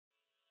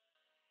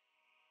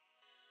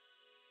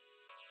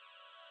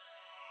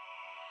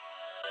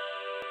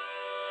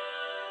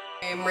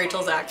I'm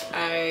Rachel Zach.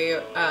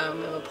 I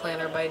am a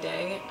planner by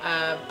day,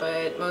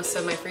 but most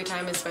of my free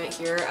time is spent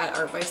here at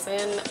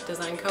Bison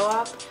Design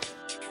Co-op.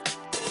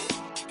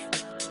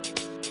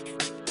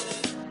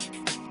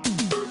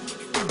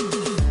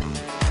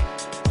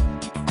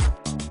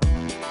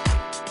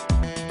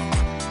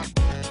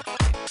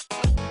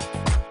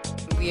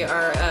 We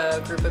are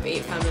a group of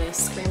 8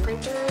 feminist screen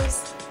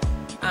printers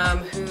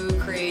who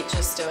create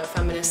just a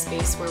feminist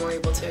space where we're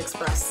able to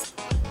express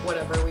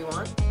whatever we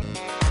want.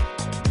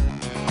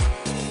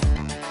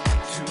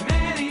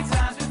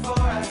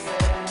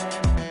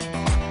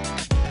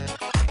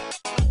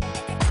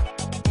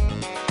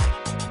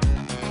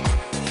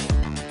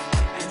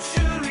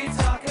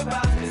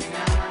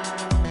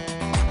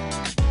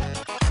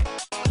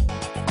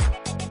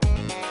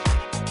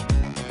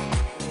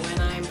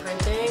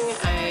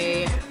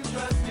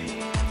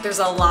 There's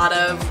a lot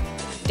of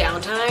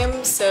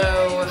downtime, so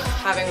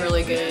having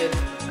really good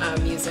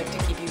music to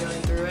keep you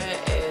going through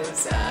it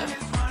is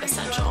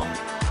essential.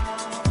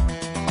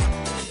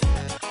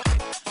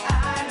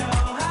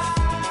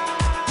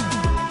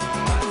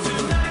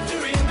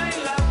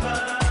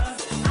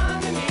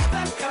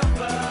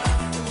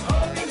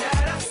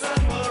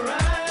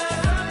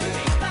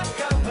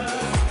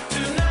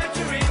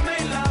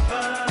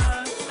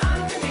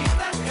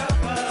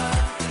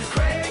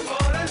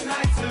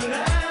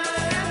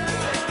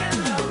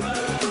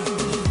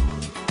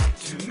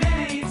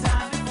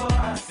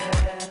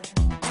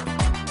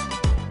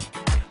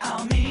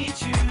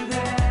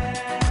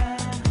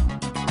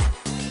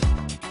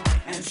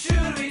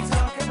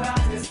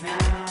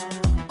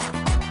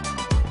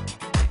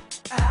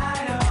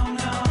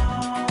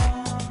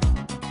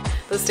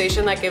 The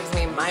station that gives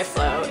me my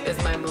flow is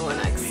my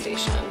Mullinex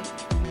station.